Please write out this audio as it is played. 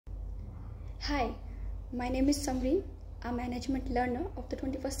Hi, my name is Samreen. I'm a management learner of the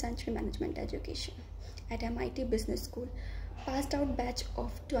 21st Century Management Education at MIT Business School, passed out batch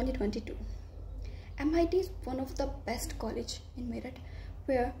of 2022. MIT is one of the best college in Meerut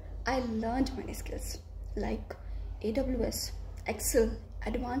where I learned many skills like AWS, Excel,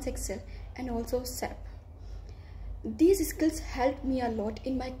 Advanced Excel and also SAP. These skills helped me a lot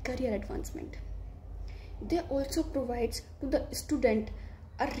in my career advancement. They also provides to the student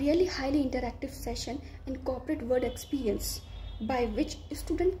a really highly interactive session and corporate world experience by which a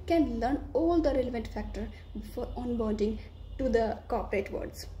student can learn all the relevant factors before onboarding to the corporate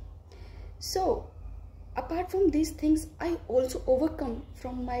worlds. So apart from these things, I also overcome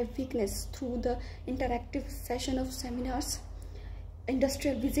from my weakness through the interactive session of seminars,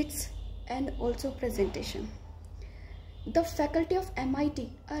 industrial visits and also presentation. The faculty of MIT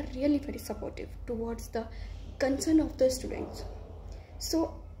are really very supportive towards the concern of the students.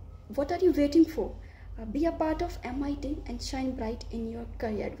 So what are you waiting for? Be a part of MIT and shine bright in your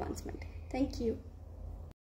career advancement. Thank you.